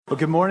Well,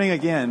 good morning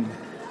again.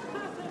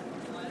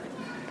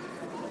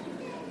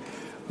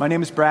 My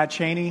name is Brad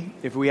Cheney.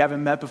 If we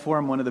haven't met before,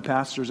 I'm one of the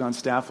pastors on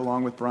staff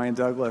along with Brian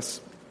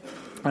Douglas.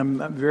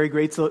 I'm very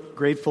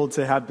grateful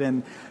to have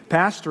been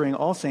pastoring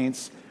All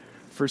Saints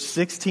for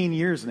 16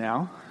 years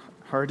now.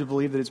 Hard to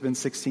believe that it's been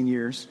 16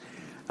 years.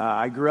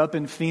 I grew up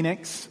in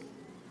Phoenix,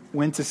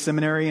 went to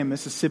seminary in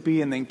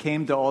Mississippi, and then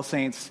came to All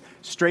Saints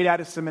straight out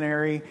of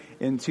seminary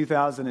in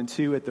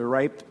 2002 at the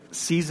ripe,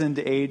 seasoned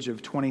age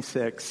of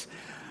 26.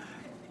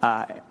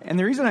 And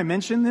the reason I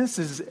mention this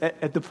is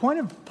at the point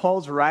of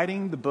Paul's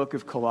writing the book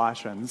of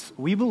Colossians,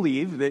 we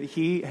believe that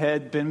he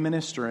had been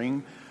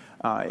ministering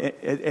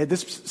at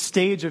this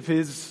stage of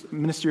his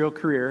ministerial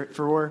career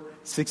for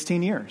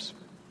 16 years.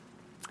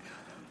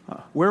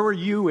 Where were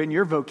you in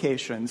your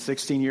vocation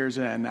 16 years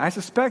in? I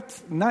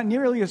suspect not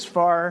nearly as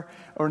far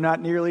or not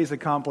nearly as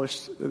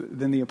accomplished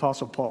than the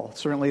Apostle Paul.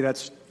 Certainly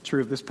that's true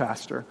of this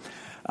pastor.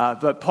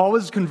 But Paul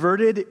was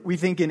converted, we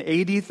think, in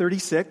AD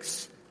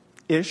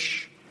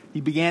 36-ish. He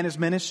began his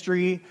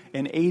ministry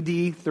in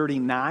AD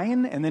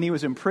 39, and then he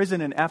was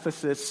imprisoned in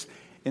Ephesus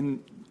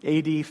in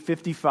AD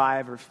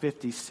 55 or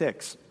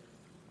 56.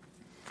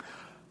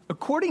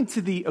 According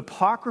to the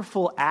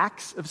apocryphal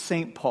Acts of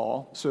St.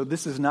 Paul, so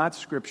this is not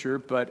scripture,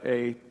 but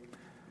an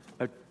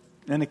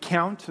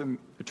account,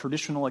 a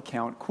traditional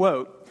account,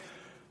 quote,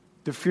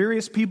 "The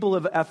furious people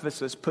of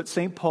Ephesus put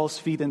St. Paul's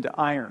feet into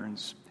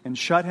irons and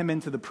shut him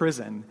into the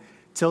prison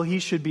till he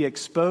should be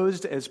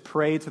exposed as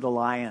prey to the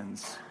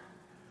lions.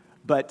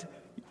 But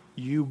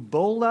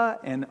Eubola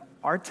and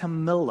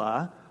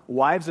Artemilla,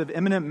 wives of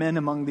eminent men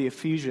among the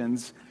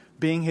Ephesians,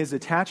 being his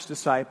attached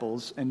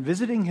disciples, and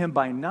visiting him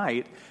by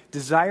night,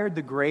 desired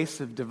the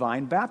grace of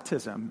divine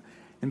baptism,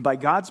 and by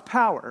God's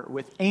power,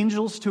 with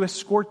angels to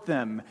escort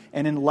them,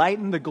 and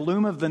enlighten the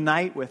gloom of the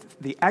night with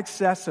the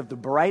excess of the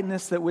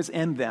brightness that was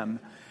in them,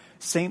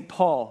 St.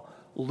 Paul,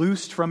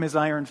 loosed from his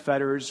iron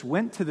fetters,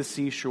 went to the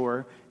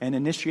seashore and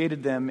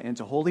initiated them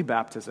into holy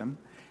baptism,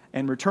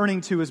 and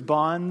returning to his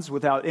bonds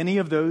without any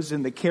of those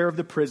in the care of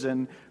the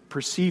prison,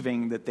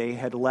 perceiving that they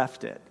had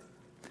left it."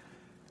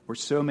 Or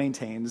so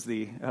maintains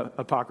the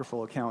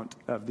apocryphal account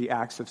of the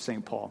Acts of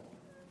St. Paul.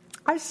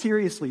 I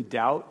seriously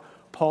doubt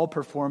Paul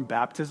performed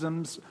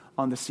baptisms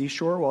on the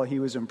seashore while he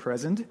was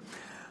imprisoned.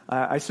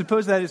 I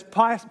suppose that is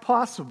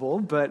possible,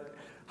 but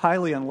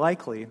highly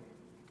unlikely.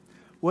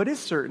 What is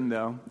certain,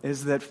 though,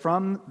 is that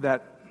from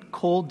that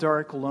cold,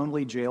 dark,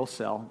 lonely jail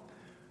cell,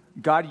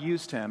 God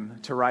used him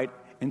to write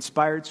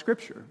inspired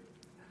scripture,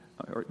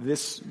 or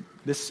this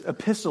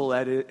epistle,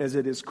 as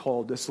it is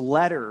called, this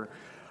letter.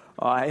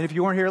 And if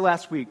you weren't here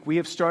last week, we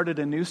have started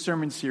a new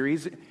sermon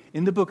series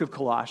in the book of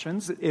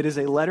Colossians. It is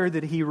a letter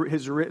that he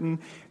has written.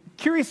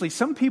 Curiously,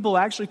 some people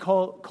actually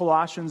call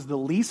Colossians the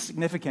least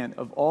significant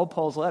of all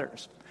Paul's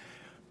letters,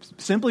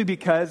 simply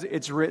because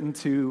it's written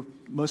to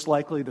most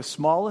likely the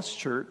smallest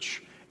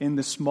church in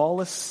the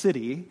smallest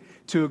city,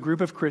 to a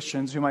group of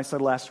Christians whom I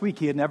said last week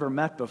he had never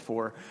met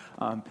before.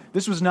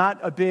 This was not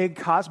a big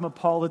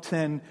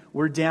cosmopolitan,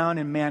 we're down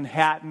in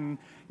Manhattan,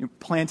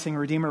 planting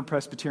Redeemer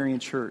Presbyterian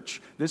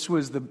Church. This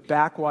was the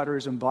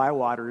backwaters and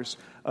bywaters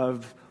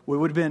of what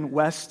would have been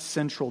West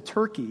Central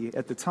Turkey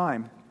at the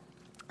time.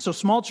 So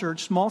small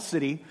church, small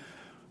city,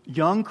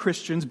 young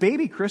Christians,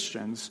 baby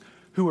Christians,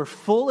 who were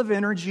full of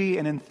energy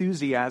and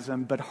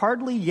enthusiasm, but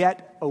hardly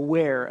yet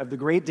aware of the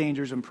great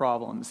dangers and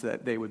problems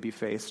that they would be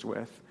faced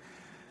with.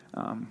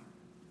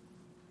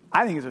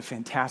 I think it's a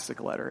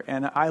fantastic letter,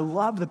 and I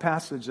love the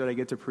passage that I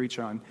get to preach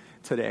on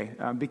today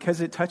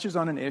because it touches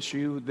on an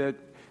issue that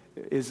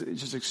is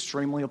just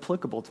extremely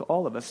applicable to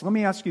all of us. Let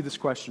me ask you this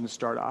question to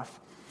start off,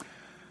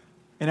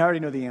 and I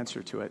already know the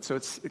answer to it, so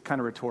it's kind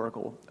of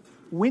rhetorical.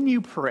 When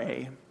you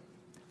pray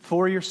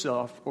for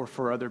yourself or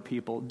for other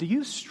people, do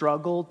you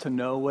struggle to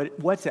know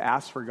what to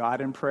ask for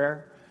God in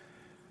prayer?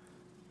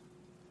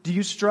 Do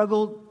you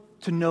struggle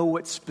to know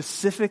what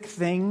specific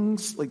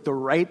things, like the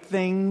right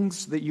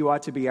things that you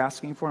ought to be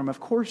asking for him? Of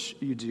course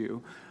you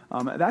do.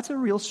 That's a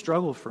real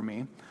struggle for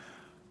me.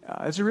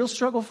 It's a real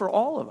struggle for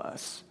all of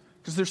us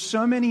because there's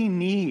so many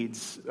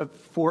needs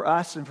for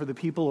us and for the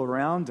people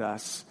around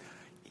us.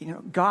 You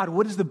know, God,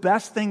 what is the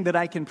best thing that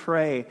I can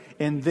pray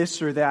in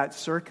this or that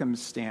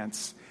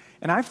circumstance?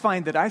 And I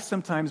find that I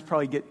sometimes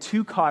probably get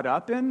too caught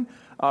up in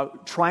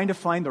trying to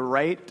find the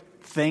right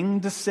thing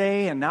to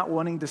say and not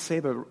wanting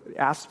to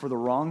ask for the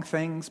wrong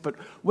things. But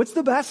what's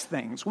the best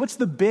things? What's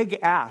the big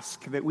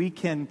ask that we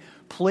can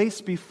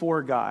place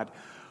before God?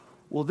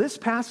 Well, this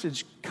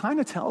passage kind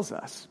of tells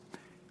us.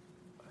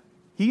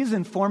 He is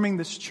informing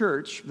this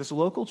church, this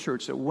local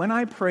church, that when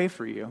I pray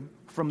for you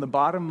from the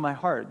bottom of my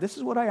heart, this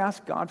is what I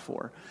ask God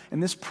for.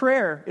 And this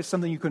prayer is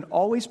something you can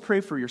always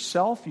pray for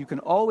yourself. You can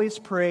always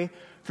pray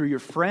for your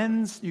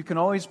friends. You can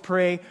always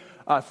pray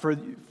for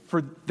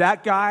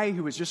that guy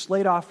who was just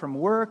laid off from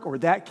work, or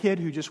that kid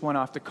who just went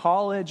off to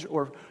college,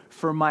 or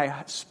for my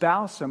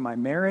spouse and my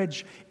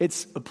marriage.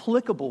 It's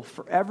applicable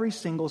for every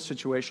single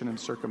situation and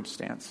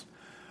circumstance.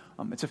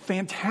 It's a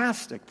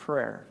fantastic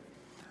prayer.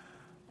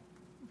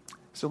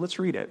 So let's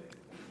read it.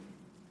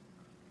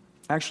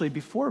 Actually,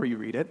 before we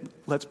read it,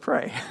 let's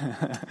pray.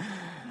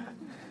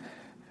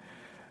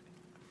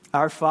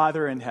 Our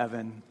Father in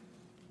heaven,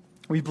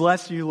 we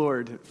bless you,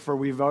 Lord, for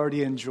we've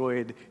already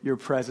enjoyed your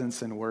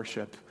presence and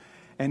worship.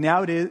 And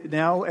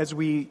now as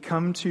we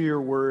come to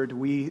your word,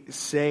 we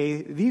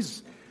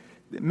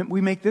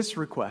make this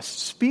request.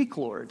 Speak,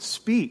 Lord,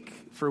 speak,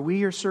 for we,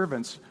 your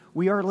servants,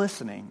 we are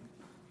listening.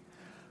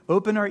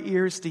 Open our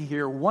ears to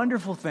hear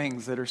wonderful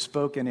things that are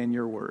spoken in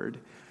your word,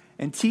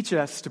 and teach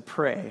us to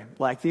pray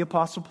like the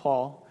Apostle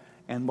Paul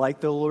and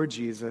like the Lord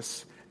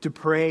Jesus, to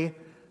pray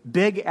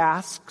big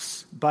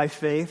asks by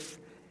faith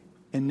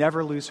and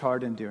never lose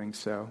heart in doing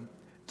so,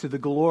 to the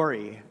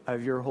glory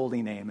of your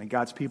holy name. And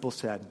God's people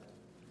said,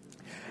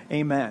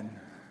 Amen.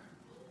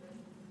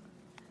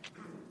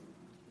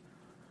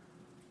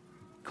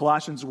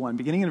 Colossians 1,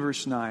 beginning in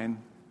verse 9,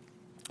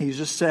 he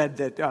just said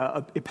that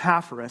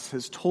Epaphras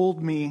has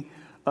told me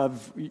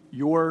of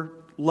your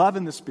love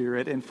in the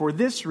Spirit, and for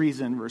this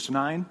reason, verse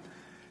 9,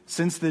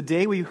 since the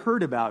day we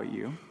heard about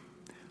you,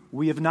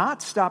 we have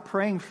not stopped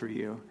praying for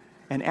you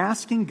and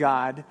asking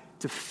God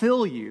to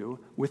fill you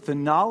with the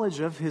knowledge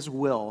of his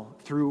will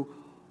through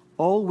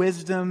all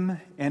wisdom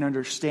and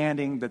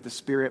understanding that the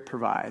Spirit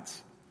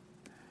provides.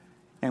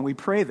 And we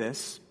pray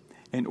this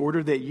in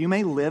order that you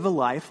may live a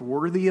life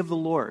worthy of the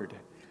Lord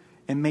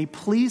and may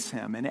please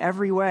him in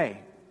every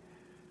way,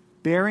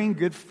 bearing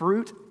good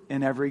fruit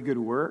in every good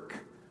work,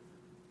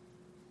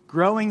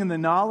 growing in the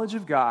knowledge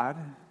of God,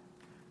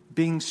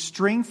 being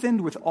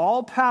strengthened with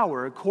all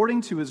power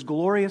according to his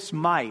glorious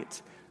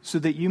might, so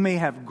that you may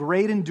have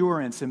great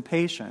endurance and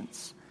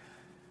patience,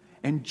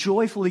 and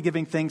joyfully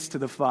giving thanks to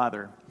the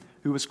Father,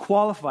 who has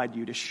qualified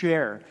you to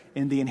share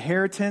in the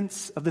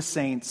inheritance of the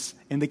saints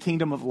in the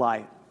kingdom of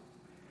light.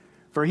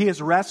 For he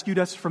has rescued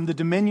us from the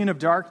dominion of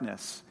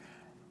darkness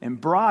and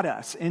brought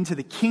us into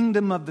the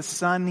kingdom of the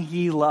Son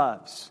he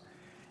loves,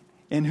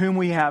 in whom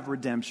we have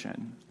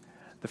redemption,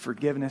 the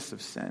forgiveness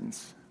of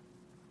sins.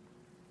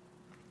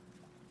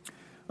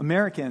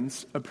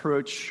 Americans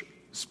approach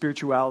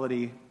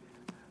spirituality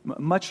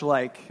much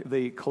like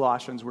the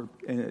Colossians were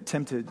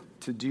attempted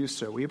to do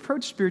so. We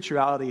approach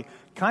spirituality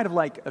kind of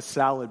like a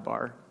salad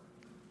bar.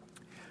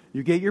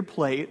 You get your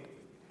plate,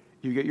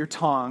 you get your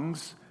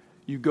tongs,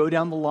 you go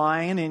down the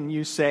line and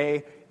you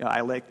say,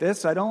 I like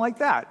this, I don't like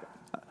that.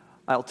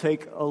 I'll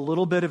take a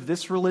little bit of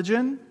this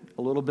religion,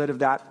 a little bit of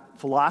that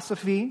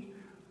philosophy,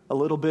 a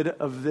little bit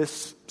of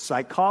this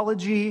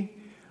psychology.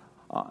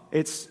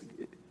 It's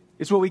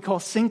what we call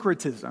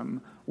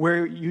syncretism,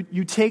 where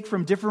you take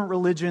from different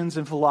religions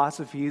and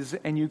philosophies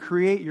and you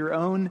create your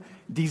own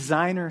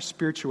designer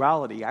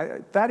spirituality.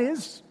 That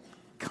is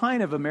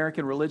kind of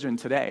American religion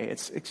today.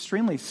 It's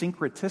extremely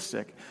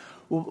syncretistic.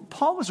 Well,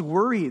 Paul was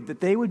worried that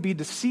they would be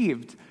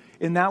deceived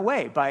in that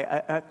way by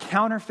a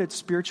counterfeit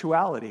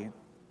spirituality.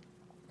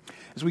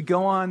 As we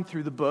go on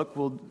through the book,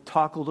 we'll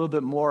talk a little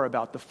bit more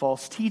about the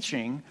false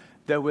teaching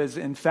that was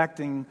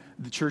infecting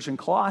the church in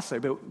Colossae.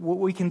 But what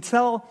we can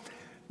tell,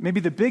 maybe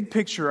the big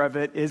picture of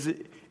it is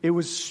it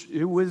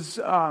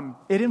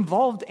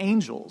involved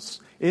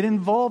angels. It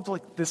involved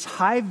like this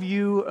high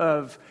view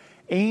of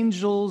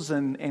angels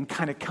and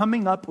kind of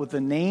coming up with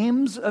the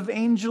names of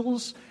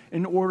angels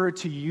in order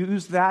to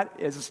use that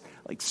as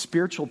like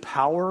spiritual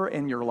power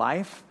in your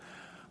life.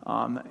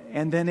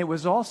 And then it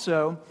was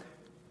also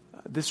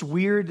this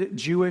weird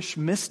Jewish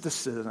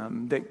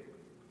mysticism that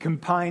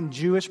combined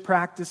Jewish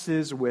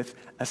practices with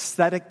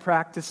aesthetic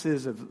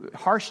practices of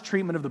harsh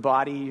treatment of the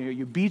body.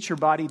 You beat your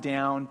body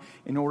down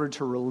in order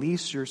to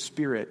release your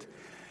spirit.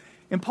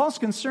 And Paul's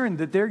concerned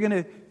that they're going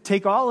to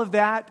take all of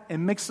that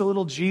and mix a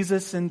little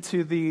Jesus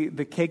into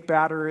the cake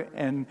batter,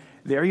 and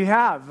there you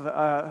have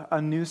a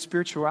new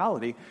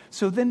spirituality.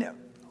 So then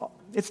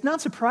it's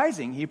not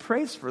surprising he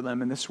prays for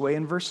them in this way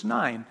in verse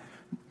 9.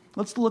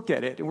 Let's look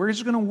at it. We're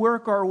just going to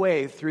work our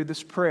way through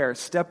this prayer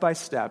step by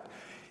step.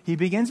 He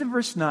begins in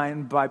verse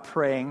 9 by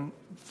praying,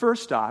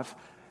 first off,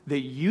 that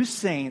you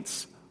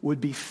saints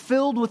would be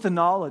filled with the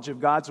knowledge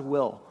of God's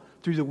will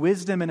through the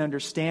wisdom and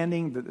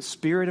understanding that the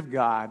Spirit of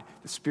God,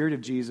 the Spirit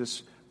of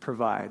Jesus,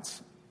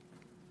 provides.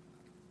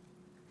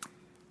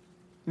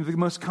 The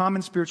most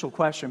common spiritual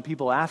question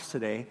people ask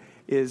today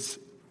is,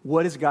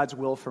 what is God's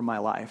will for my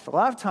life? A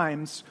lot of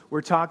times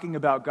we're talking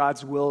about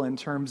God's will in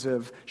terms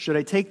of, should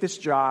I take this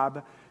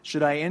job?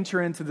 Should I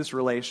enter into this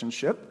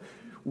relationship?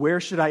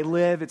 Where should I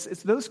live?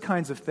 It's those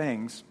kinds of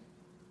things.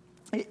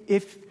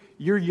 If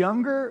you're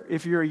younger,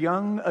 if you're a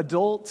young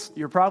adult,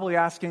 you're probably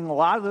asking a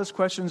lot of those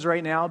questions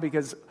right now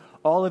because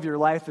all of your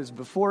life is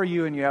before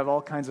you and you have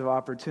all kinds of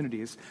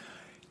opportunities.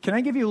 Can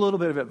I give you a little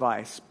bit of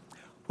advice?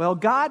 Well,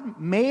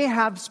 God may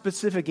have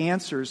specific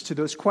answers to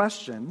those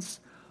questions.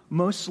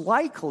 Most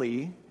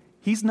likely,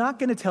 he's not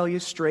going to tell you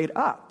straight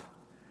up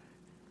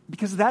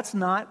because that's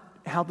not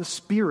how the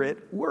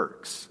Spirit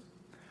works.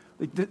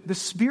 The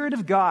Spirit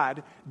of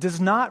God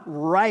does not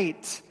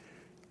write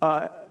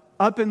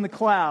up in the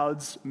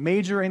clouds,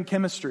 major in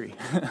chemistry.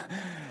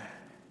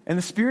 And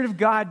the Spirit of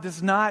God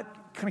does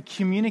not kind of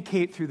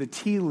communicate through the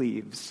tea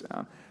leaves.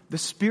 The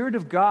Spirit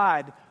of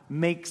God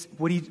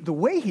the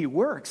way he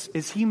works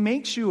is he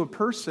makes you a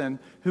person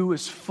who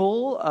is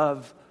full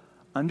of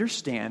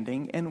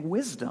understanding and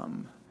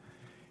wisdom.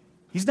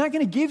 He's not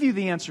going to give you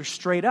the answer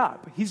straight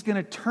up. He's going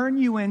to turn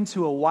you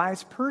into a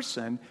wise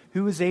person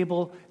who is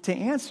able to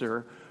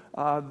answer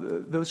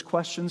those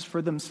questions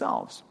for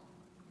themselves.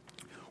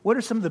 What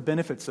are some of the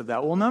benefits of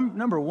that? Well,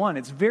 number one,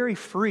 it's very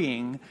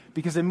freeing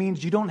because it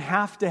means you don't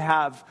have to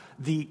have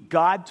the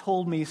God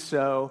told me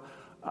so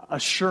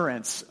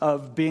assurance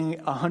of being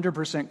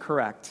 100%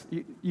 correct.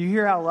 You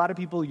hear how a lot of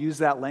people use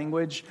that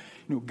language.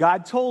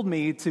 God told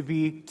me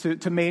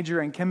to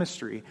major in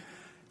chemistry.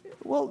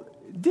 Well,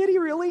 did he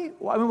really?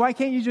 I mean, why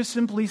can't you just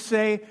simply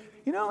say,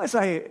 as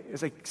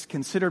I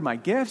considered my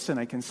gifts and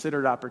I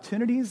considered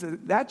opportunities,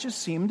 that just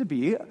seemed to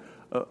be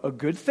a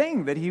good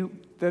thing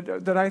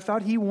that I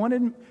thought he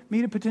wanted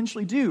me to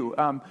potentially do.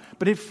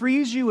 But it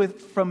frees you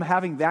from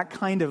having that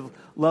kind of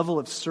level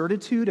of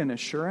certitude and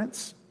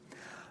assurance.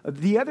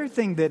 The other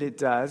thing that it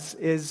does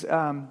is,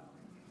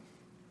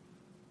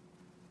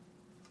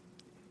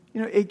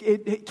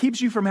 it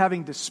keeps you from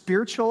having to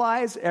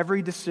spiritualize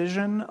every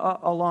decision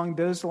along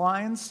those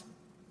lines.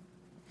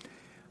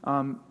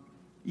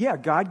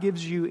 God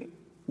gives you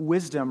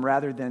wisdom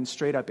rather than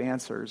straight up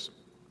answers.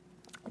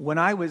 When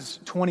I was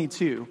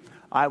 22,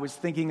 I was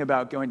thinking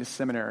about going to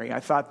seminary. I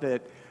thought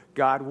that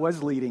God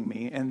was leading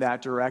me in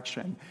that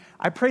direction.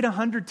 I prayed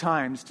 100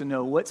 times to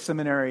know what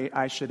seminary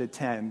I should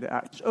attend,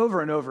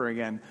 over and over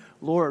again.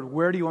 Lord,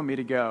 where do you want me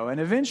to go?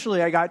 And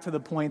eventually I got to the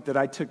point that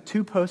I took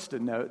 2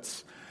 Post-it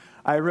notes.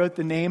 I wrote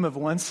the name of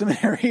one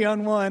seminary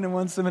on one and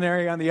one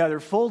seminary on the other,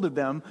 folded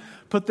them,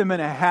 put them in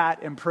a hat,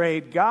 and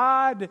prayed,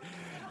 God,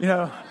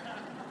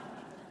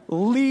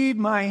 lead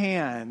my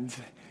hand.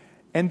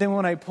 And then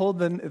when I pulled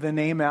the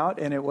name out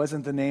and it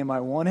wasn't the name I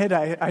wanted,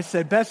 I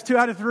said, best 2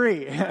 out of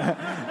 3.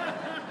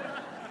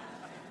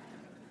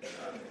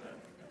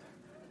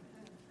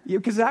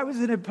 Because I was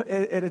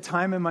at a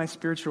time in my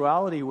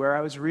spirituality where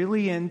I was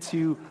really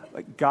into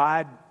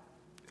God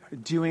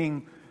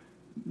doing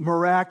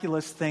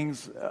miraculous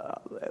things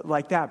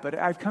like that. But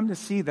I've come to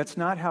see that's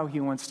not how he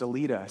wants to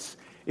lead us.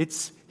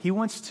 He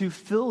wants to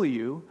fill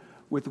you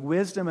with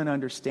wisdom and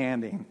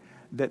understanding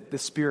that the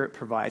Spirit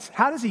provides.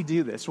 How does he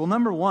do this? Well,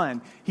 number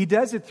one, he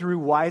does it through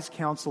wise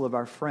counsel of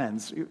our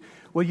friends.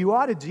 What you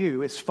ought to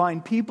do is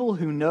find people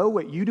who know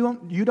what you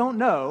don't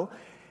know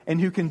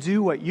and who can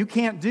do what you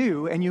can't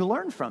do, and you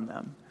learn from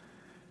them.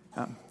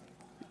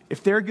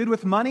 If they're good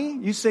with money,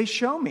 you say,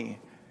 show me.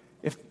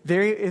 If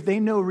they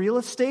know real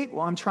estate,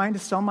 well, I'm trying to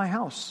sell my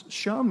house.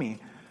 Show me.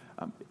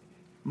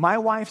 My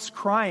wife's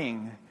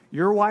crying.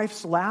 Your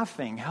wife's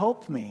laughing.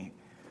 Help me.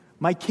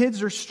 My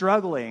kids are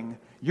struggling.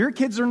 Your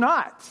kids are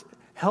not.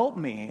 Help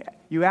me.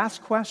 You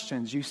ask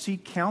questions. You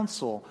seek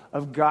counsel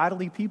of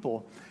godly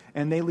people,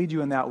 and they lead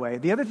you in that way.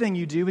 The other thing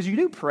you do is you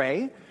do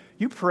pray.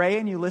 You pray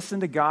and you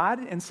listen to God,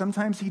 and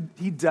sometimes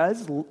he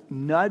does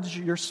nudge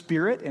your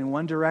spirit in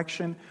one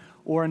direction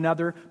or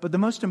another. But the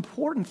most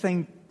important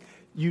thing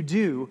you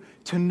do,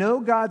 to know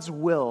God's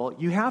will,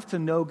 you have to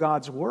know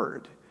God's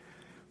word.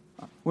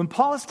 When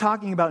Paul is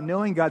talking about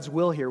knowing God's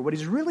will here, what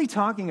he's really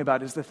talking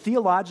about is the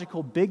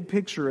theological big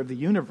picture of the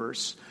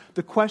universe.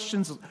 The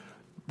questions,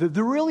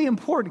 the really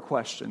important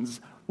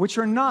questions, which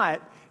are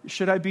not,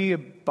 should I be a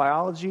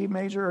biology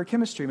major or a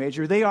chemistry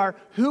major? They are,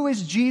 who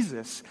is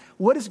Jesus?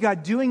 What is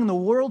God doing in the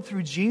world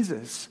through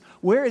Jesus?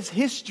 Where is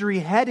history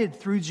headed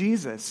through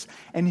Jesus?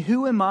 And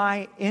who am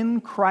I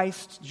in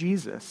Christ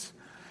Jesus?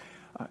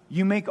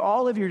 You make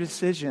all of your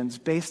decisions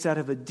based out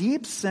of a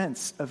deep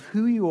sense of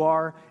who you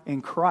are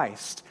in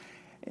Christ.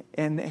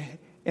 And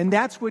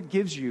that's what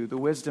gives you the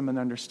wisdom and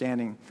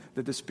understanding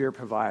that the Spirit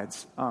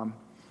provides.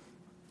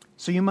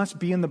 So you must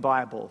be in the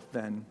Bible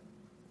then.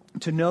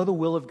 To know the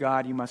will of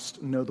God, you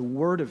must know the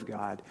Word of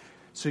God.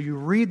 So you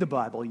read the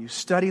Bible, you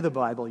study the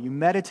Bible, you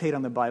meditate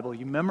on the Bible,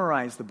 you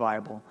memorize the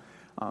Bible,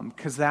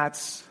 because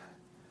that's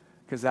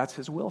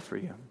His will for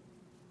you.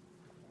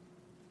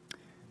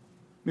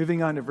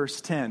 Moving on to verse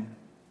 10.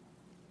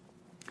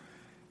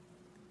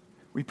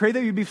 We pray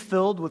that you be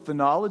filled with the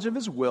knowledge of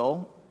His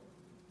will,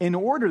 in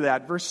order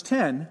that, verse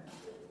 10,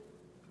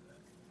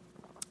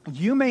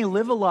 you may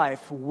live a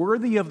life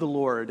worthy of the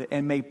Lord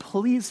and may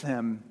please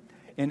Him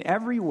in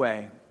every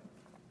way.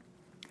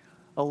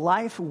 A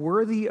life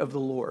worthy of the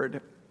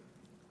Lord.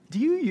 Do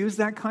you use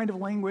that kind of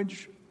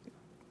language?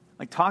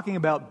 Like talking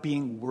about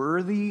being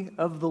worthy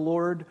of the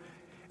Lord?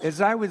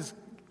 As I was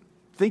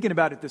thinking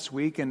about it this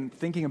week and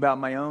thinking about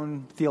my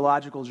own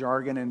theological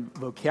jargon and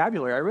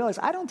vocabulary, I realized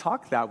I don't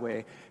talk that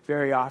way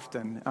very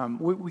often.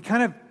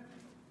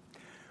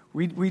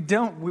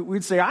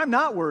 We'd say, I'm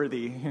not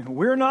worthy.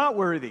 We're not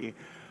worthy.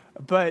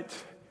 But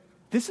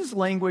this is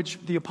language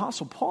the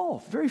Apostle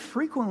Paul very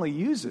frequently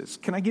uses.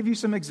 Can I give you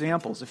some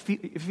examples?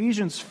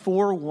 Ephesians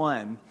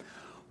 4:1,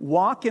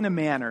 walk in a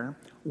manner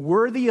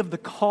worthy of the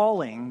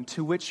calling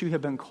to which you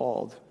have been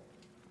called.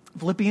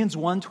 Philippians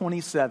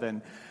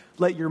 1:27,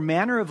 let your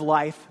manner of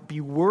life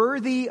be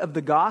worthy of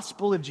the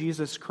gospel of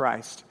Jesus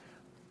Christ.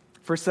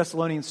 1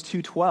 Thessalonians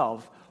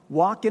 2:12,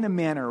 walk in a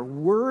manner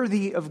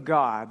worthy of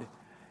God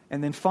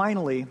And then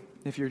finally,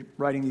 if you're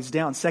writing these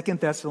down, 2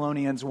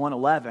 Thessalonians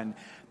 1:11,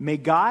 may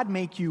God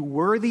make you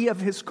worthy of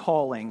his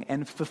calling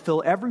and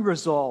fulfill every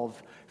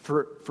resolve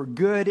for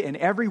good and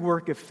every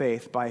work of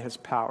faith by his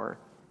power.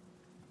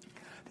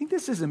 I think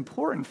this is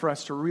important for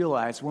us to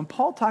realize. When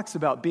Paul talks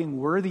about being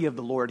worthy of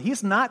the Lord,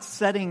 he's not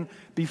setting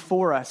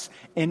before us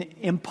an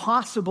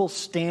impossible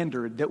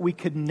standard that we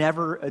could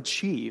never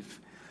achieve.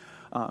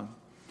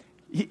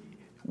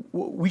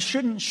 We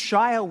shouldn't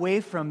shy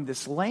away from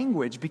this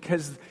language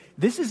because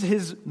this is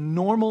his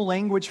normal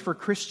language for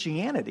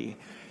Christianity.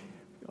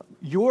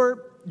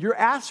 Your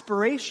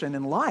aspiration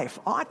in life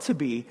ought to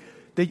be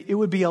that it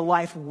would be a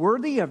life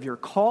worthy of your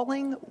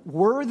calling,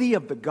 worthy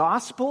of the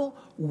gospel,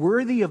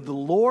 worthy of the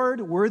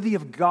Lord, worthy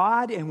of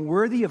God, and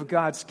worthy of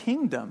God's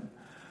kingdom.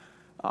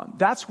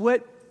 That's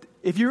what,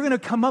 if you're going to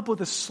come up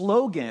with a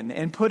slogan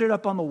and put it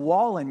up on the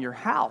wall in your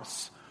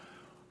house,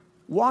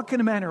 walk in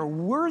a manner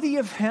worthy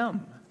of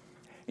him,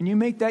 and you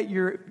make that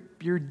your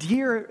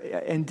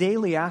dear and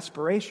daily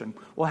aspiration.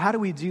 Well, how do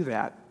we do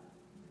that?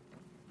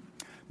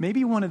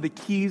 Maybe one of the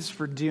keys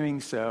for doing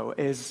so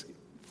is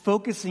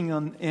focusing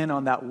in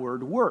on that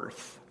word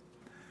worth.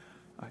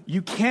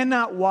 You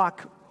cannot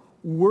walk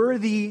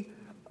worthy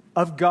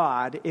of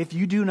God if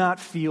you do not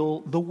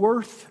feel the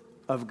worth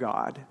of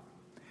God.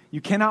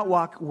 You cannot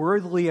walk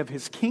worthily of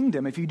his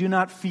kingdom if you do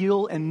not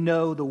feel and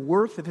know the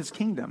worth of his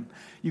kingdom.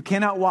 You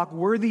cannot walk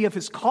worthy of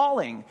his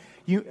calling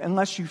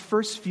unless you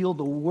first feel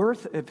the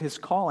worth of his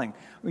calling.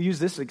 We'll use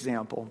this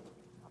example.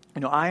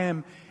 I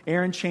am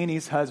Erin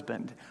Cheney's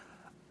husband.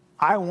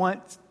 I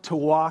want to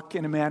walk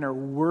in a manner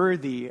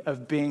worthy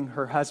of being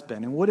her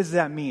husband. And what does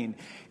that mean?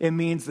 It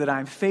means that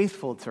I'm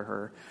faithful to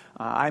her.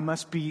 I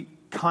must be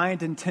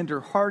kind and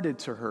tender-hearted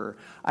to her.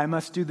 I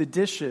must do the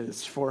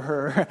dishes for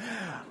her.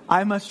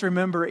 I must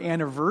remember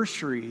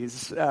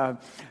anniversaries.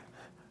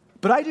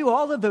 But I do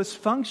all of those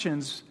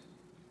functions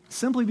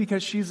simply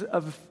because she's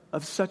of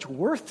such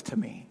worth to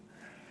me.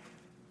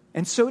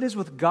 And so it is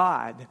with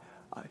God.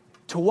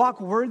 To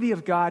walk worthy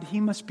of God, he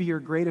must be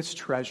your greatest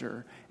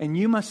treasure. And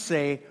you must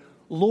say,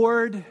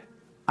 Lord,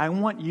 I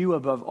want you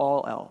above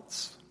all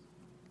else.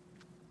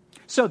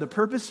 So the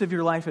purpose of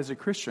your life as a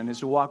Christian is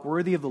to walk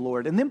worthy of the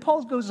Lord. And then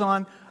Paul goes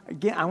on,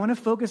 again, I want to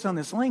focus on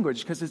this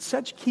language because it's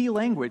such key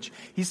language.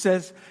 He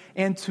says,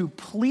 and to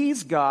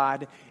please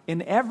God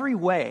in every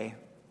way.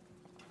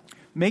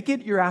 Make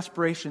it your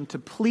aspiration to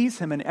please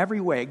him in every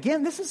way.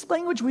 Again, this is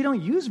language we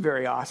don't use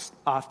very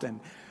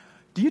often.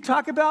 Do you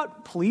talk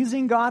about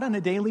pleasing God on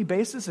a daily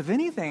basis? If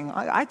anything,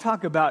 I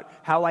talk about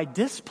how I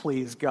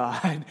displease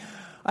God.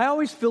 I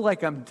always feel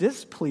like I'm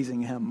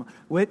displeasing him,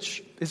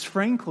 which is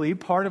frankly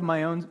part of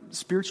my own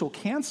spiritual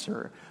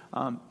cancer.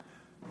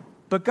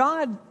 But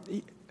God,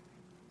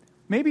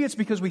 maybe it's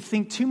because we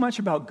think too much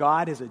about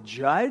God as a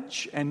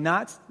judge and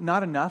not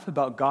enough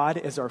about God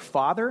as our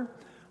Father.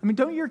 I mean,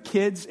 don't your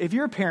kids, if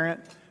you're a parent,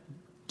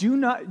 do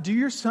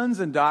your sons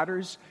and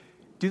daughters,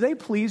 do they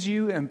please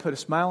you and put a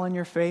smile on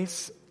your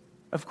face?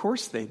 Of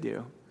course they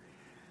do.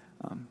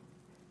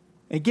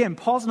 Again,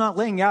 Paul's not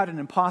laying out an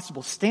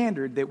impossible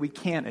standard that we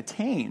can't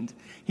attain.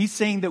 He's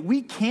saying that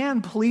we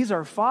can please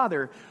our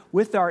Father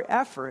with our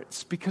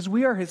efforts because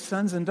we are his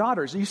sons and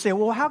daughters. And you say,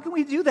 well, how can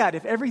we do that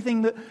if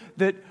everything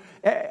that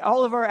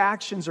all of our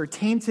actions are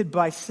tainted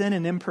by sin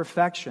and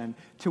imperfection?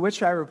 To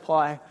which I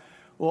reply,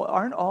 well,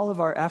 aren't all of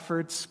our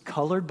efforts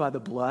colored by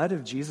the blood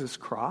of Jesus'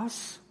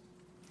 cross?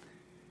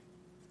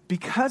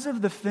 Because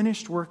of the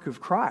finished work of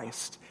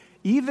Christ,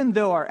 even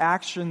though our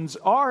actions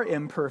are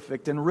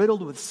imperfect and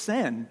riddled with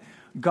sin,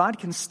 God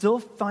can still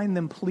find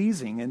them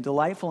pleasing and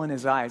delightful in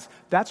his eyes.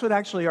 That's what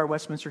actually our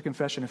Westminster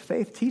Confession of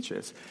Faith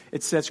teaches.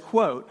 It says,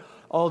 quote,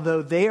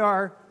 although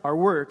our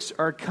works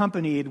are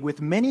accompanied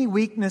with many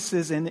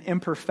weaknesses and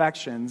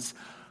imperfections,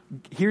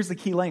 here's the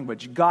key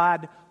language,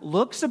 God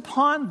looks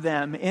upon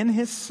them in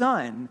his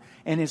Son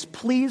and is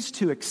pleased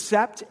to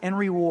accept and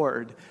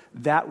reward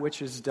that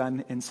which is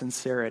done in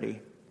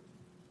sincerity.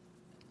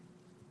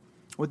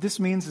 What this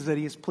means is that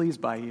he is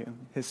pleased by you,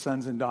 his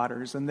sons and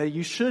daughters, and that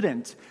you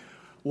shouldn't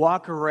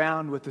walk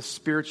around with the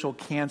spiritual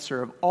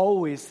cancer of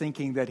always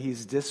thinking that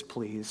he's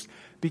displeased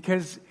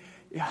because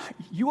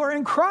you are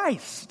in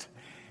Christ.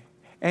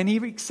 And he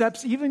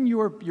accepts even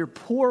your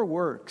poor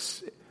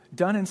works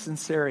done in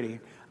sincerity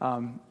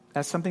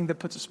as something that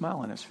puts a smile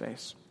on his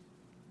face.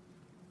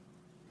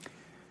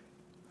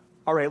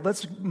 All right,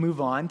 let's move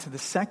on to the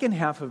second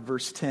half of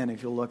verse 10,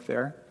 if you'll look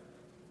there.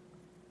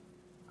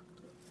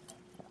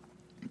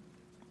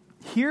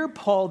 Here,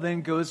 Paul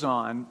then goes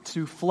on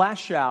to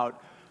flesh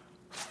out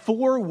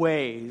 4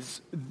 ways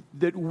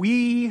that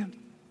we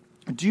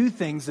do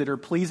things that are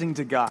pleasing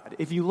to God.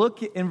 If you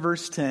look in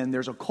verse 10,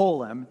 there's a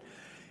colon.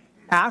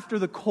 After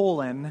the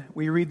colon,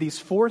 we read these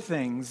 4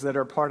 things that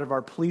are part of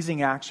our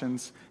pleasing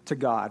actions to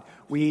God.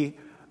 We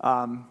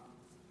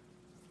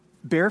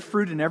bear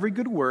fruit in every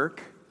good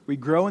work. We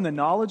grow in the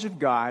knowledge of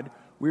God.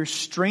 We're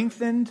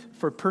strengthened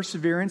for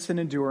perseverance and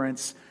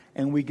endurance.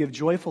 And we give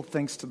joyful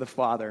thanks to the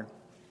Father.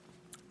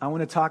 I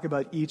want to talk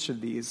about each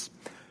of these.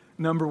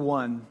 Number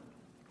 1,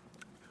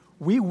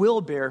 we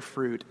will bear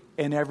fruit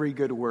and every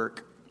good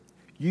work.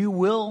 You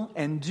will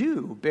and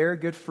do bear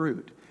good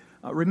fruit.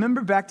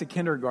 Remember back to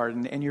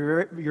kindergarten and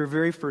your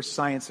very first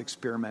science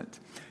experiment.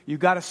 You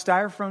got a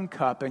styrofoam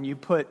cup and you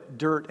put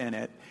dirt in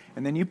it.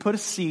 And then you put a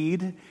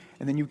seed,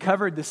 and then you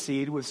covered the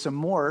seed with some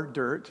more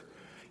dirt.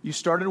 You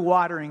started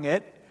watering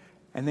it,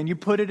 and then you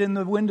put it in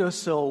the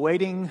windowsill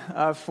waiting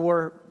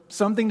for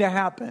something to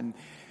happen.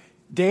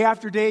 Day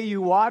after day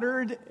you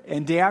watered,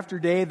 and day after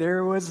day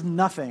there was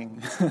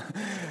nothing.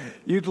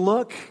 You'd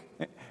look,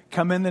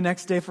 come in the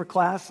next day for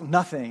class,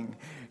 nothing.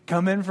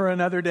 Come in for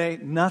another day,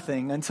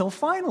 nothing. Until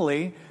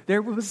finally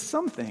there was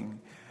something.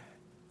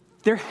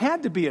 There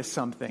had to be a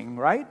something,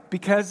 right?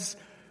 Because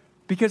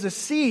a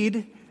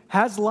seed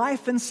has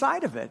life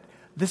inside of it.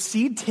 The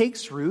seed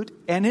takes root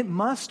and it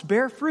must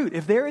bear fruit.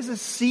 If there is a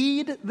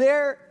seed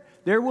there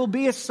will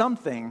be a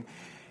something.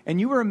 And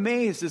you were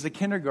amazed as a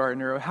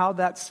kindergartner of how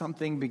that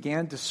something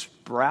began to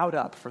sprout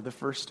up for the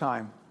first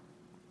time.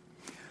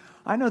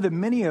 I know that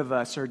many of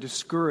us are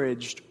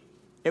discouraged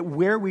at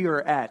where we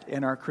are at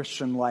in our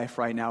Christian life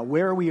right now,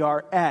 where we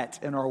are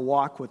at in our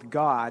walk with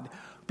God,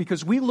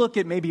 because we look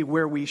at maybe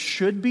where we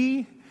should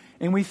be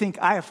and we think,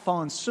 I have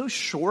fallen so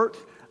short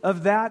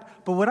of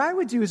that. But what I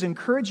would do is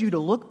encourage you to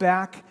look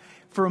back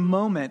for a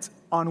moment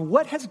on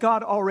what has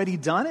God already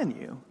done in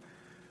you.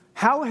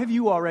 How have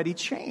you already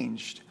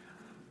changed?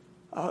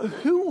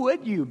 Who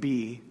would you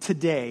be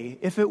today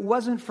if it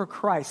wasn't for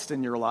Christ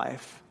in your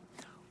life?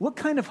 What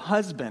kind of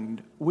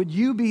husband would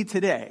you be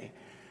today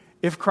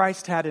if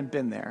Christ hadn't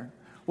been there?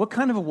 What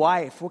kind of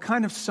wife, what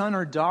kind of son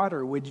or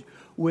daughter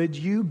would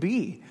you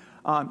be?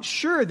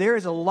 Sure, there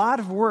is a lot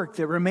of work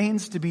that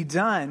remains to be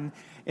done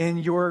in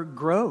your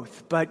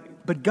growth,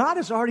 but God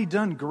has already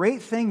done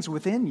great things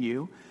within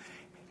you,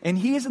 and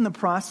He is in the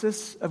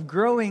process of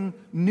growing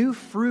new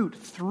fruit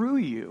through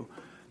you.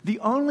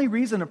 The only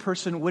reason a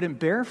person wouldn't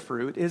bear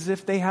fruit is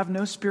if they have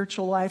no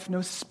spiritual life,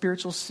 no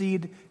spiritual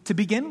seed to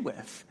begin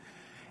with.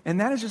 And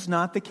that is just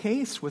not the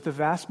case with the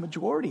vast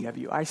majority of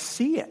you. I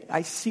see it.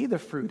 I see the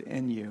fruit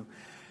in you.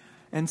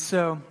 And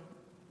so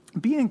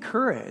be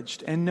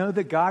encouraged and know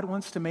that God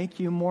wants to make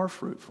you more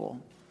fruitful.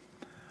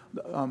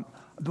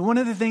 One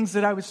of the things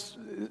that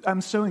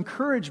I'm so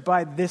encouraged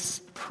by this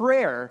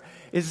prayer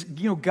is,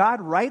 God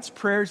writes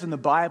prayers in the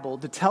Bible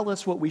to tell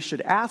us what we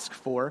should ask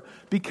for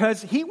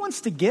because He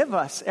wants to give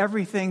us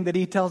everything that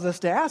He tells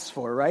us to ask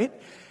for, right?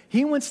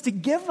 He wants to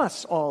give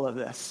us all of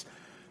this.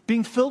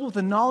 Being filled with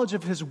the knowledge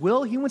of His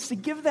will, He wants to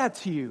give that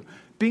to you.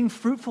 Being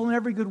fruitful in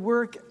every good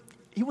work,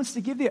 He wants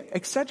to give you,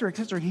 et cetera, et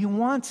cetera. He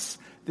wants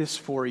this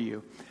for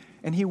you,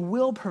 and He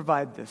will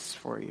provide this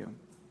for you.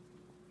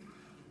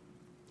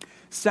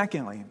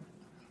 Secondly,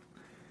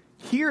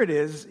 here it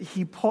is,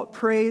 he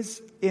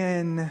prays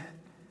at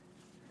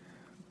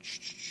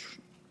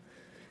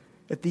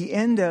the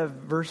end of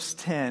verse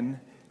 10,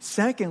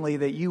 secondly,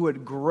 that you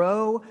would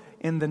grow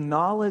in the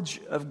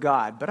knowledge of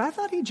God. But I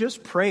thought he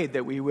just prayed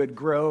that we would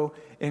grow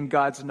in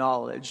God's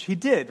knowledge. He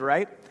did,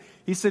 right?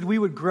 He said we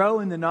would grow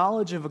in the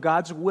knowledge of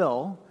God's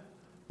will,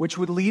 which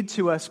would lead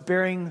to us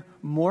bearing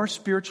more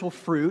spiritual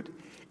fruit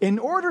in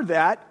order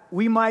that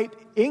we might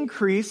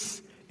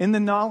increase in the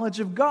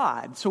knowledge of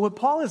God. So what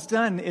Paul has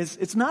done is,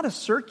 it's not a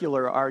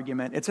circular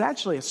argument, it's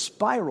actually a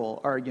spiral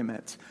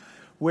argument,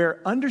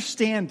 where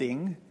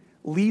understanding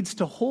leads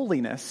to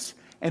holiness,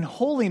 and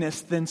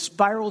holiness then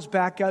spirals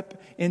back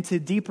up into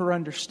deeper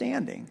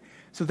understanding.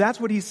 So that's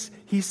what he's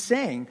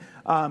saying.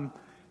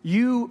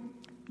 You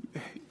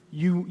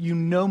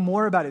know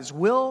more about His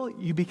will,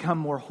 you become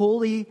more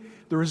holy.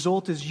 The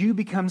result is you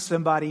become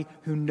somebody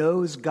who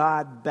knows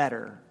God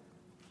better.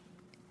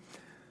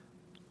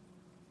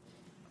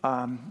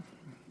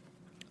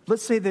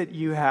 Let's say that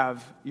you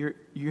have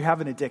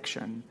an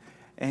addiction,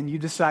 and you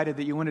decided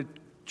that you want to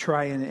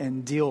try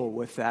and deal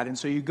with that. And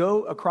so you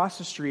go across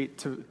the street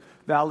to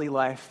Valley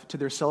Life to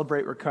their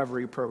Celebrate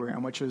Recovery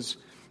program, which is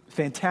a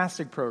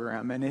fantastic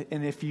program.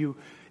 And if you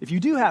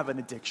do have an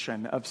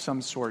addiction of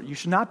some sort, you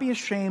should not be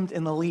ashamed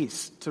in the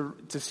least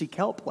to seek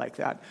help like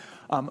that.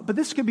 But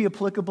this could be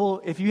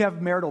applicable if you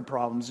have marital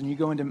problems and you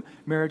go into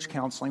marriage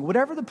counseling.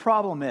 Whatever the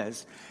problem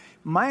is,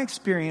 my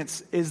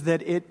experience is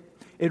that it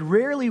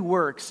rarely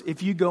works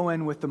if you go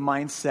in with the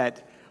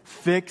mindset,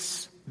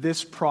 fix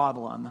this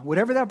problem.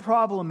 Whatever that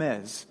problem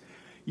is,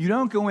 you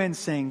don't go in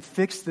saying,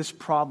 fix this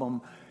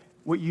problem.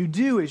 What you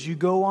do is you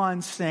go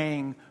on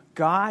saying,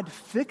 God,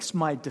 fix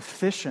my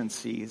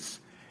deficiencies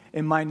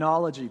in my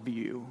knowledge of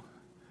you.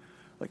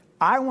 Like,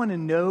 I want to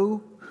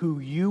know who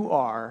you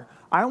are.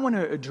 I want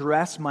to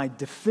address my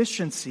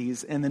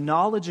deficiencies in the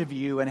knowledge of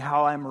you and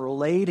how I'm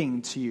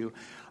relating to you.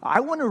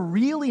 I want to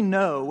really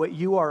know what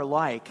you are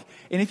like.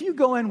 And if you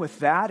go in with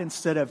that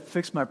instead of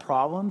fix my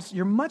problems,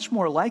 you're much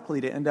more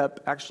likely to end up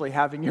actually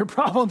having your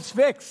problems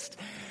fixed.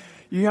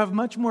 You have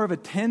much more of a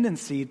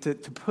tendency to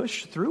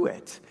push through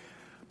it.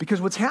 Because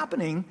what's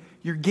happening,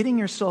 you're getting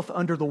yourself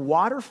under the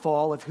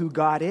waterfall of who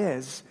God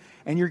is,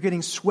 and you're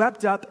getting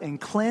swept up and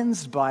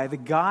cleansed by the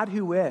God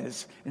who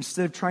is,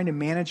 instead of trying to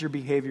manage your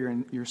behavior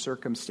and your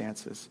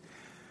circumstances.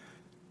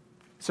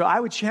 So I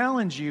would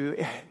challenge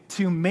you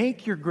to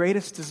make your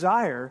greatest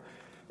desire,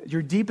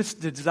 your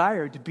deepest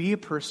desire, to be a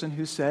person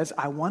who says,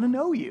 I want to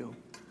know you.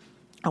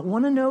 I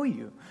want to know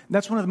you.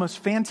 That's one of the most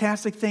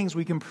fantastic things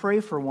we can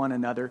pray for one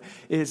another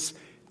is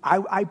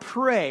I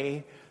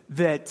pray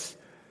that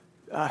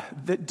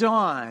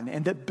Dawn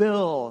and that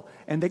Bill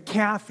and that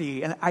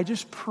Kathy, and I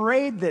just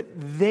prayed that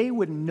they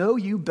would know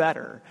you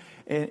better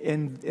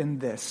in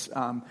this.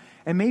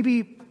 And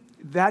maybe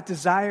that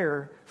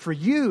desire for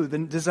you, the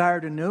desire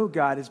to know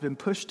God, has been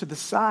pushed to the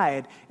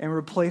side and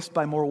replaced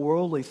by more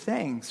worldly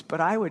things.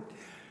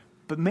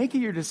 But make it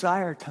your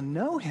desire to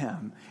know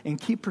Him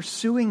and keep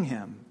pursuing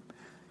Him.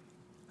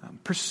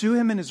 Pursue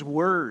Him in His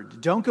Word.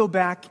 Don't go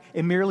back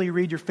and merely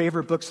read your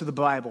favorite books of the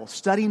Bible.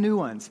 Study new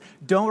ones.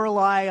 Don't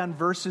rely on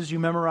verses you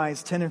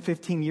memorized 10 and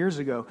 15 years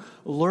ago.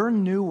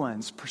 Learn new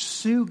ones.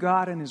 Pursue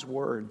God in His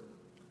Word.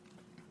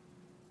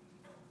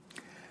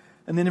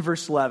 And then in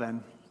verse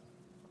 11,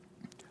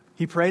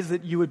 he prays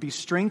that you would be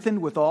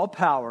strengthened with all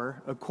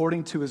power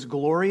according to His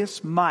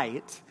glorious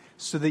might,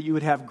 so that you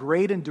would have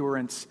great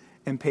endurance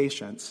and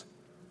patience.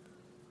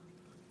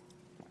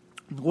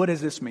 What does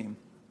this mean?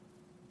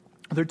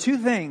 There are two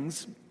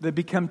things that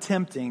become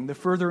tempting the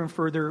further and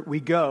further we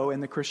go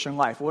in the Christian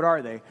life. What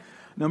are they?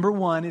 Number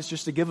one is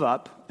just to give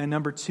up, and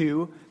number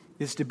two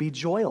is to be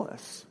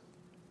joyless.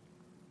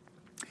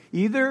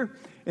 Either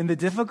in the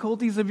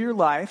difficulties of your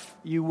life,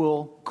 you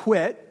will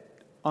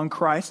quit on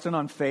Christ and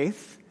on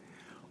faith,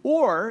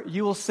 or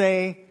you will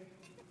say,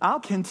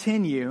 I'll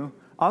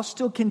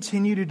still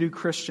continue to do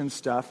Christian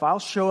stuff. I'll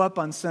show up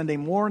on Sunday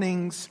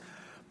mornings,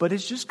 but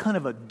it's just kind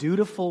of a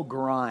dutiful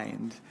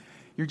grind.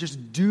 You're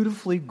just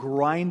dutifully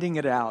grinding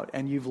it out,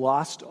 and you've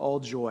lost all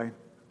joy.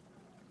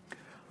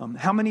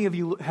 How many of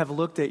you have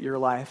looked at your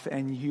life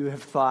and you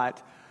have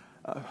thought,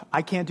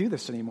 I can't do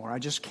this anymore. I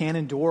just can't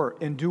endure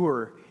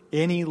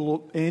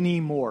any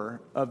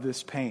more of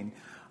this pain.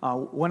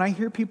 When I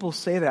hear people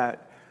say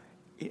that,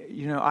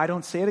 I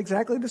don't say it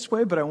exactly this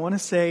way, but I want to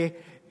say,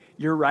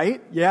 you're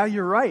right. Yeah,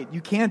 you're right.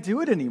 You can't do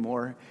it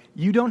anymore.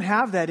 You don't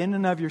have that in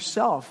and of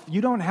yourself.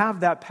 You don't have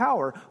that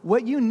power.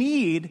 What you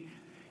need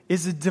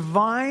is a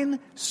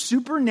divine,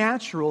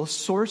 supernatural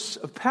source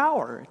of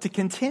power to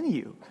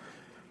continue.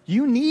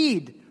 You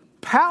need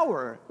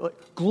power,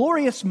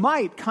 glorious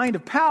might kind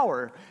of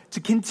power, to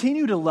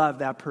continue to love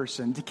that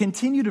person, to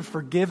continue to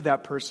forgive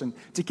that person,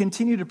 to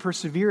continue to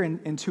persevere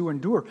and to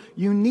endure.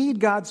 You need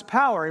God's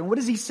power. And what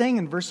is He saying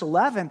in verse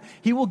 11?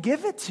 He will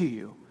give it to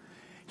you.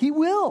 He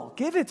will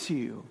give it to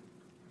you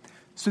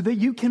so that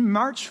you can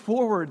march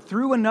forward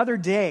through another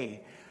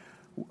day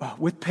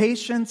with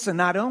patience, and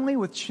not only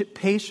with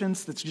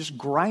patience that's just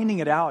grinding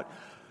it out,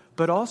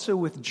 but also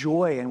with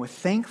joy and with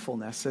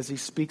thankfulness, as he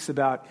speaks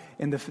about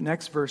in the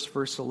next verse,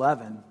 verse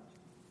 11.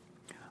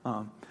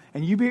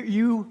 And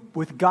you,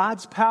 with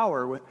God's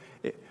power,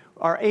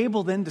 are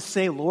able then to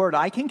say, Lord,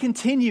 I can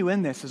continue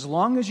in this as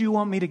long as you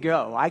want me to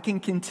go. I can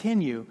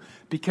continue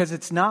because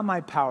it's not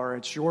my power,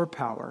 it's your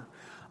power.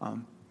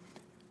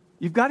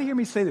 You've got to hear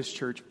me say this,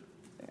 church,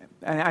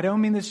 and I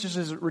don't mean this just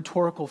as a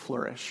rhetorical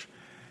flourish.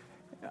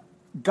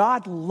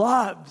 God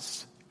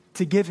loves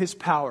to give His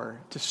power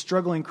to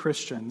struggling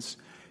Christians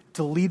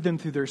to lead them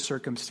through their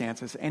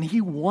circumstances. And He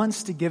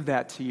wants to give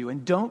that to you.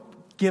 And don't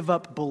give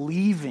up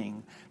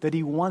believing that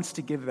He wants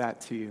to give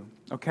that to you.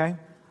 Okay?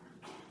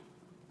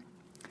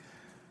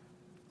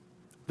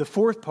 The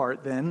fourth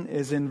part then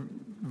is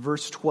in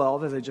verse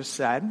 12, as I just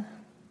said.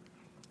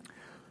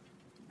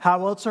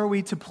 How else are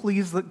we to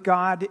please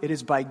God? It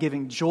is by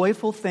giving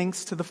joyful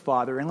thanks to the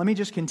Father. And let me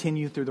just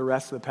continue through the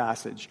rest of the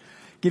passage.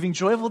 Giving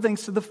joyful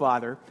thanks to the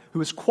Father, who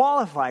has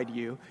qualified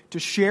you to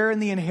share in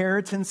the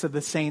inheritance of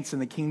the saints in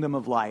the kingdom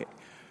of light.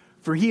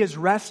 For He has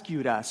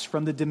rescued us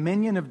from the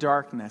dominion of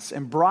darkness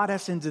and brought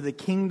us into the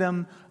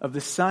kingdom of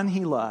the Son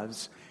He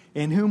loves,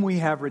 in whom we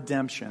have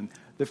redemption,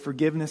 the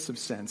forgiveness of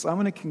sins. I'm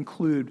going to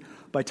conclude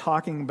by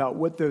talking about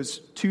what those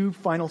two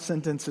final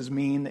sentences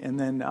mean, and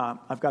then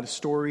I've got a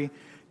story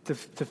to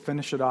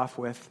finish it off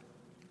with.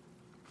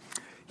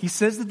 He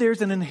says that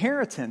there's an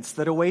inheritance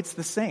that awaits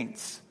the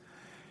saints.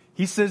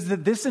 He says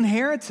that this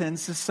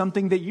inheritance is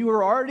something that you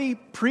are already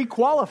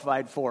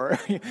pre-qualified for.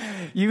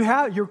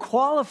 You're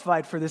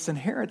qualified for this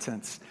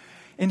inheritance.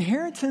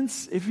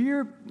 Inheritance, if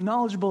you're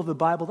knowledgeable of the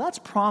Bible, that's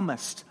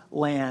promised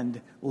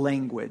land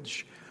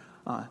language.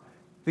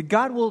 That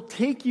God will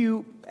take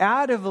you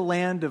out of a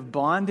land of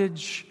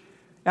bondage,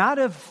 out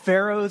of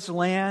Pharaoh's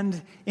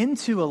land,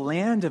 into a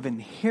land of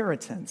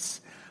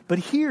inheritance. But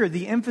here,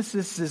 the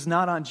emphasis is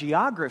not on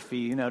geography,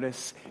 you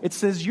notice. It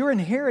says your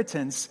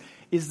inheritance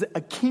is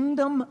a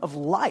kingdom of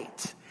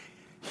light.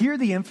 Here,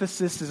 the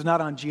emphasis is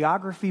not on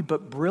geography,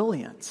 but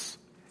brilliance.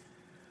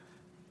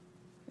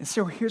 And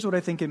so here's what I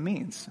think it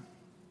means.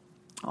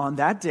 On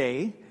that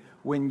day,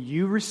 when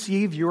you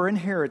receive your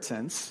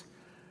inheritance,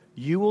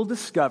 you will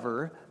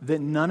discover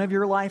that none of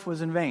your life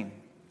was in vain.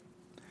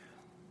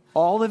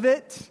 All of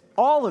it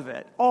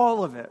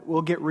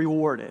will get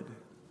rewarded.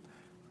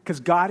 Because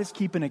God is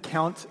keeping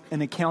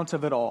an account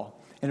of it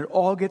all. And it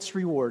all gets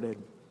rewarded.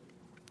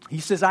 He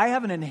says, I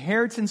have an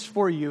inheritance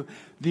for you.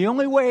 The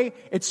only way,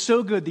 it's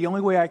so good, the only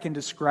way I can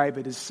describe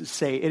it is to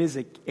say it is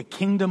a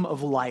kingdom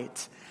of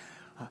light.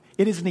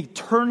 It is an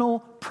eternal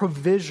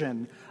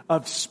provision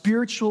of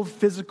spiritual,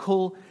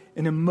 physical,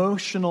 and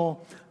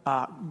emotional,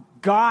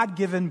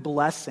 God-given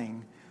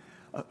blessing.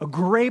 A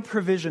great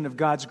provision of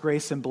God's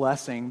grace and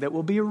blessing that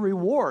will be a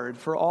reward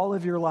for all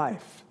of your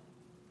life.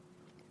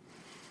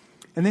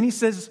 And then he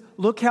says,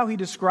 look how he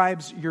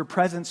describes your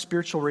present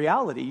spiritual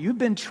reality. You've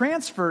been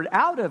transferred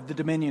out of the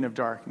dominion of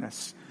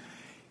darkness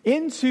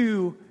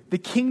into the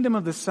kingdom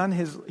of the Son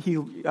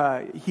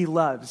he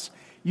loves.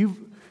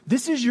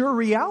 This is your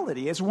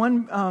reality. As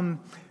one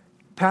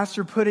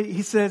pastor put it,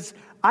 he says,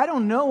 I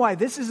don't know why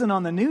this isn't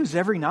on the news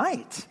every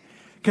night,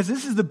 because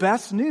this is the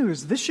best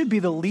news. This should be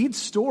the lead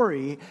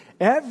story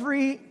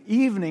every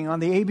evening on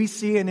the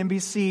ABC and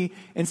NBC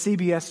and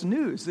CBS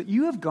News, that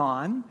you have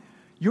gone.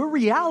 Your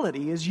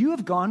reality is you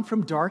have gone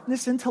from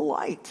darkness into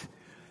light,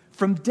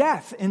 from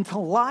death into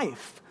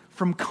life,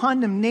 from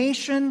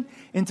condemnation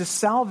into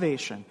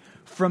salvation,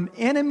 from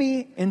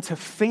enemy into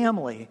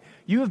family.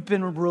 You have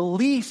been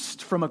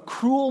released from a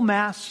cruel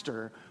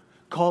master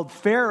called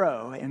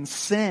Pharaoh and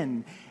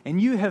sin, and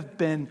you have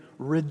been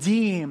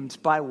redeemed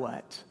by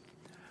what?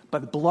 By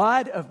the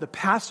blood of the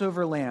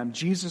Passover Lamb,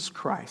 Jesus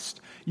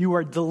Christ. You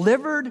are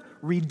delivered,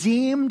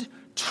 redeemed,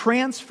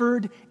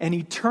 transferred, and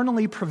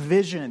eternally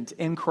provisioned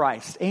in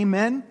Christ.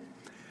 Amen?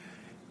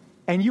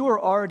 And you are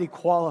already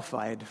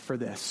qualified for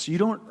this. You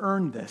don't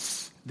earn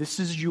this. This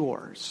is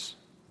yours.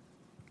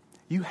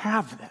 You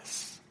have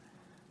this.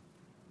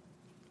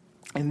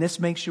 And this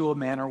makes you a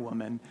man or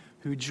woman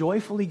who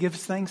joyfully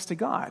gives thanks to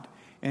God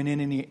and in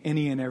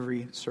any and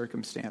every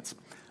circumstance.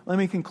 Let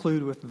me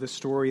conclude with the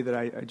story that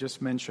I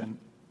just mentioned.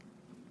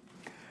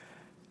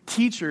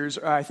 Teachers,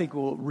 I think,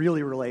 will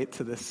really relate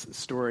to this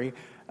story.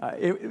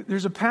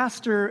 There's a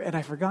pastor, and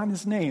I've forgotten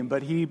his name,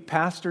 but he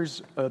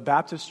pastors a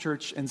Baptist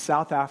church in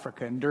South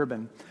Africa, in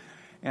Durban.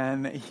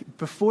 And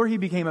before he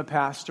became a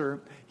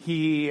pastor,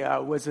 he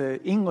was an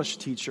English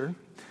teacher.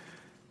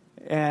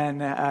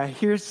 And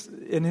here's,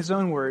 in his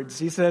own words,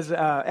 he says,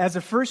 as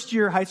a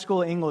first-year high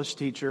school English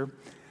teacher,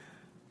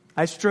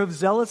 I strove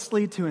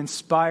zealously to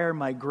inspire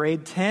my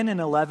grade 10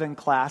 and 11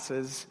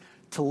 classes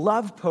to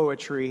love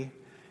poetry,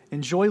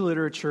 enjoy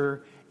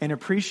literature, and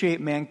appreciate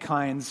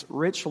mankind's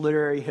rich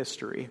literary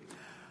history.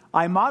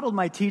 I modeled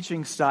my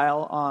teaching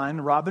style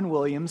on Robin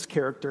Williams'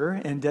 character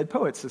in Dead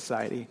Poets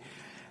Society.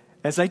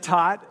 As I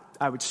taught,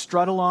 I would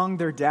strut along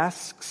their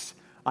desks.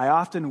 I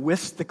often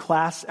whisked the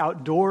class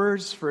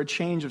outdoors for a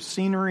change of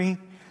scenery.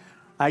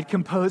 I'd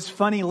compose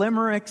funny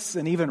limericks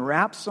and even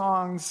rap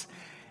songs.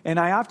 And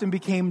I often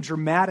became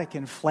dramatic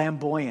and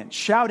flamboyant,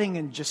 shouting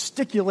and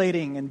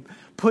gesticulating and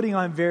putting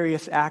on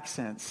various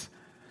accents.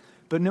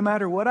 But no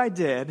matter what I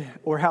did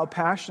or how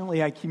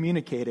passionately I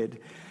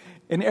communicated,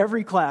 in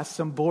every class,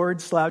 some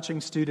bored,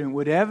 slouching student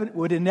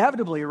would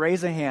inevitably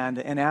raise a hand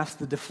and ask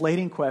the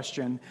deflating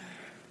question,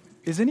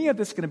 is any of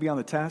this going to be on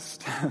the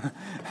test?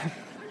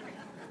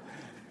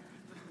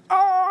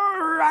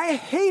 Oh, I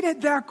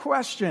hated that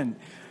question.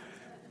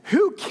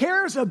 Who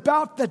cares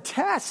about the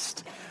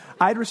test?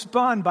 I'd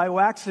respond by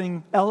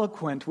waxing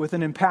eloquent with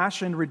an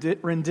impassioned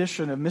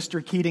rendition of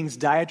Mr. Keating's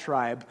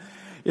diatribe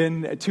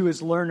to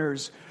his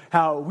learners,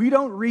 how we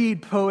don't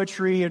read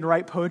poetry and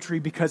write poetry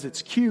because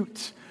it's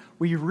cute.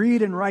 We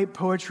read and write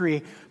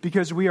poetry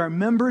because we are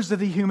members of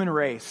the human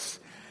race.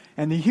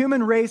 And the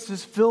human race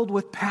is filled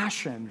with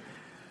passion.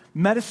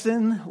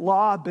 Medicine,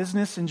 law,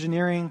 business,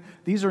 engineering,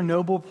 these are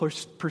noble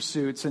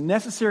pursuits and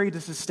necessary to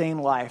sustain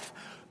life.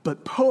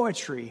 But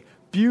poetry,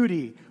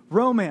 beauty,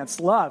 romance,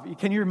 love.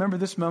 Can you remember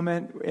this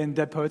moment in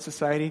Dead Poets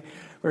Society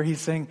where he's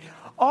saying,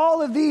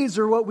 all of these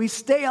are what we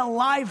stay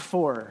alive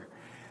for?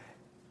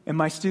 And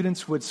my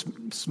students would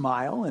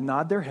smile and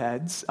nod their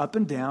heads up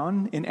and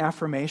down in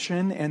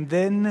affirmation. And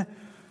then,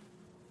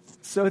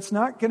 so it's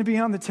not going to be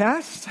on the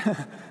test?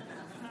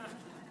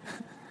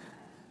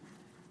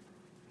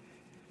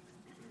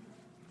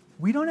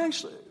 We don't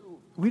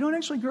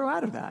actually grow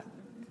out of that.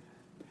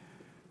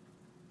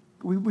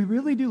 We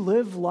really do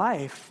live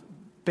life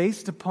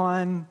based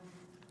upon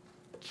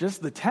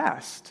just the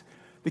test,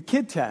 the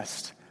kid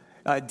test.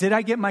 Did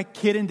I get my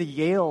kid into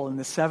Yale in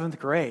the 7th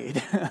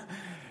grade?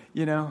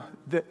 You know,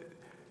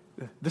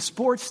 the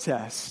sports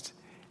test.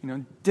 You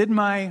know, did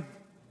my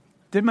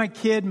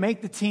kid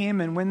make the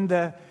team and win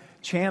the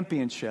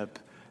championship?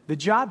 The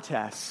job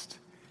test.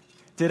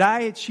 Did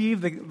I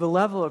achieve the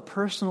level of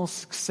personal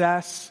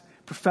success,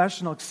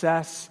 professional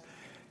success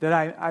that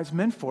I was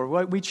meant for?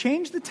 Well, we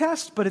changed the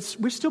test, but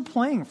we're still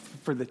playing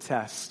for the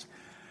test.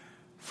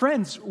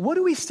 Friends, what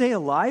do we stay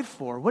alive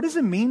for? What does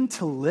it mean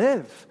to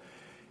live?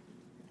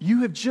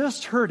 You have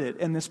just heard it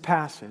in this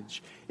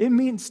passage. It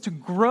means to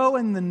grow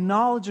in the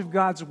knowledge of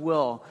God's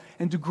will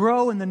and to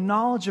grow in the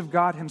knowledge of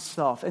God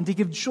himself and to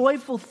give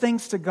joyful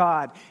thanks to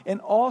God in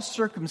all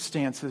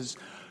circumstances.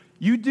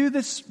 You do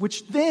this,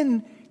 which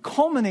then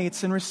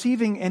culminates in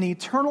receiving an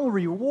eternal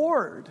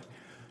reward.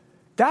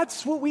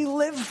 That's what we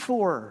live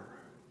for.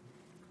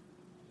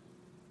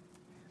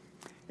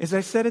 As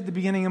I said at the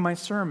beginning of my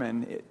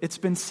sermon, it's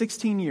been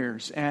 16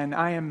 years, and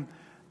I am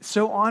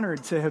so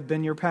honored to have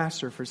been your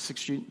pastor for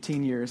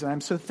 16 years, and I'm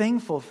so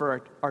thankful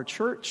for our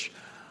church.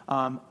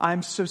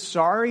 I'm so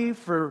sorry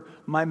for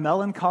my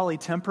melancholy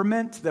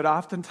temperament that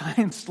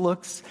oftentimes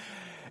looks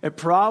at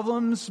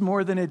problems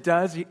more than it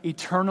does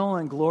eternal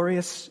and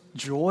glorious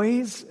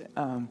joys.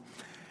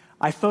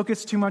 I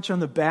focus too much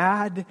on the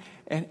bad,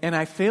 and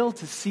I fail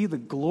to see the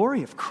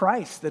glory of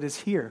Christ that is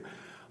here.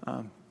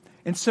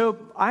 And so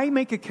I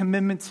make a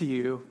commitment to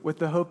you with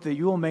the hope that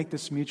you will make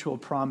this mutual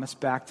promise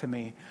back to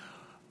me.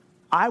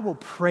 I will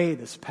pray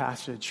this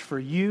passage for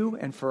you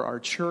and for our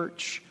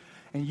church,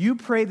 and you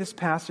pray this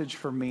passage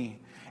for me.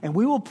 And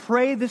we will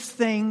pray this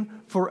thing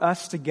for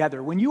us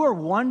together. When you are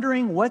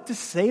wondering what to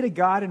say to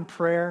God in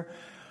prayer,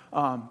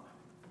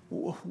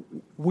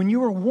 when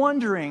you are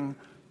wondering,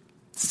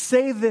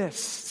 say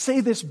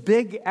this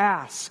big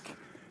ask.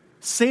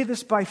 Say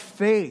this by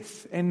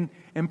faith and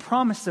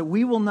promise that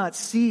we will not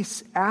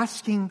cease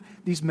asking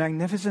these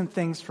magnificent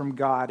things from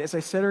God. As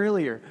I said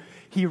earlier,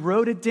 He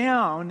wrote it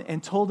down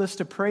and told us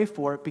to pray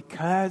for it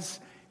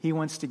because He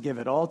wants to give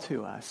it all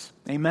to us.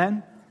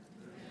 Amen?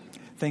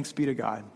 Thanks be to God.